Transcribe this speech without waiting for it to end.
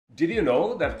Did you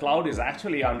know that cloud is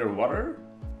actually underwater?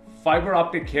 Fiber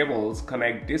optic cables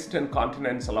connect distant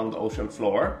continents along the ocean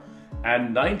floor,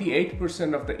 and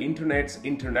 98% of the internet's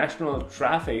international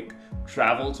traffic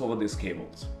travels over these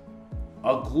cables.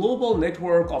 A global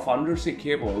network of undersea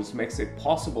cables makes it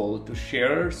possible to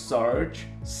share, search,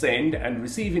 send, and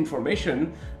receive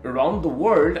information around the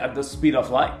world at the speed of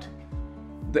light.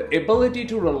 The ability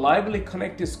to reliably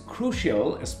connect is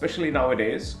crucial, especially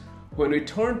nowadays, when we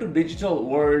turn to digital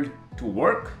world to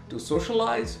work, to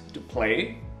socialize, to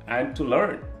play, and to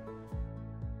learn.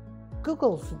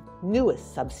 Google's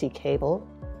newest subsea cable,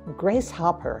 Grace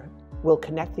Hopper, will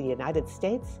connect the United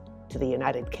States to the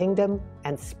United Kingdom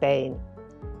and Spain.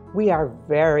 We are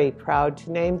very proud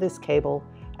to name this cable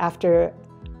after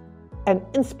an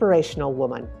inspirational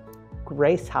woman,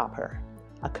 Grace Hopper,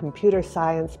 a computer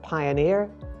science pioneer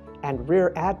and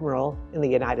Rear Admiral in the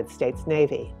United States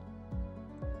Navy.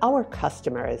 Our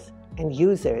customers and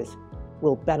users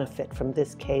will benefit from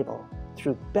this cable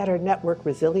through better network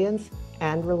resilience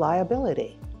and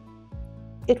reliability.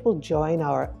 It will join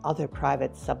our other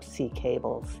private subsea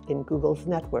cables in Google's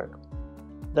network,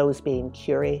 those being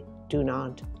Curie,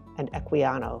 Dunant, and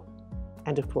Equiano,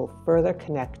 and it will further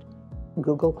connect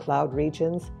Google Cloud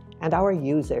regions and our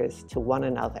users to one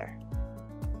another.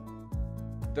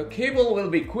 The cable will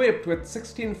be equipped with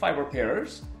 16 fiber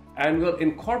pairs and will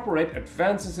incorporate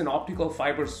advances in optical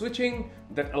fiber switching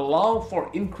that allow for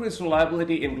increased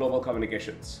reliability in global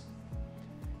communications.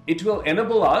 It will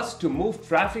enable us to move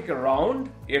traffic around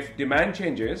if demand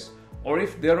changes or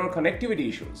if there are connectivity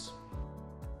issues.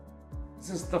 This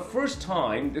is the first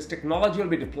time this technology will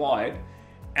be deployed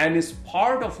and is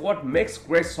part of what makes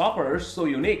Grace Hopper so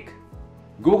unique.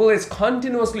 Google is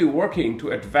continuously working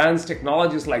to advance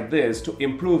technologies like this to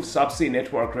improve subsea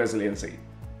network resiliency.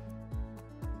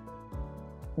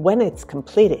 When it's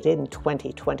completed in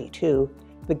 2022,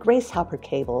 the Grace Hopper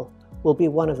cable will be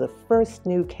one of the first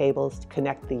new cables to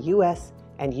connect the US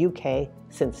and UK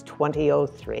since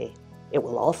 2003. It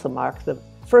will also mark the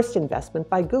first investment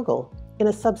by Google in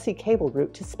a subsea cable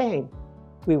route to Spain.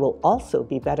 We will also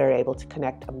be better able to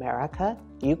connect America,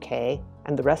 UK,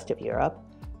 and the rest of Europe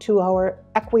to our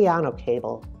Equiano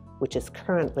cable, which is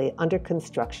currently under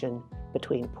construction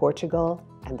between Portugal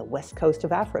and the west coast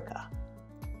of Africa.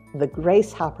 The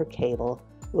Grace Hopper cable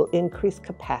will increase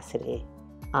capacity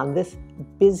on this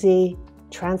busy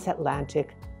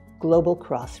transatlantic global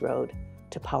crossroad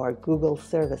to power Google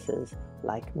services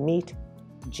like Meet,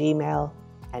 Gmail,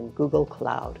 and Google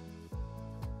Cloud.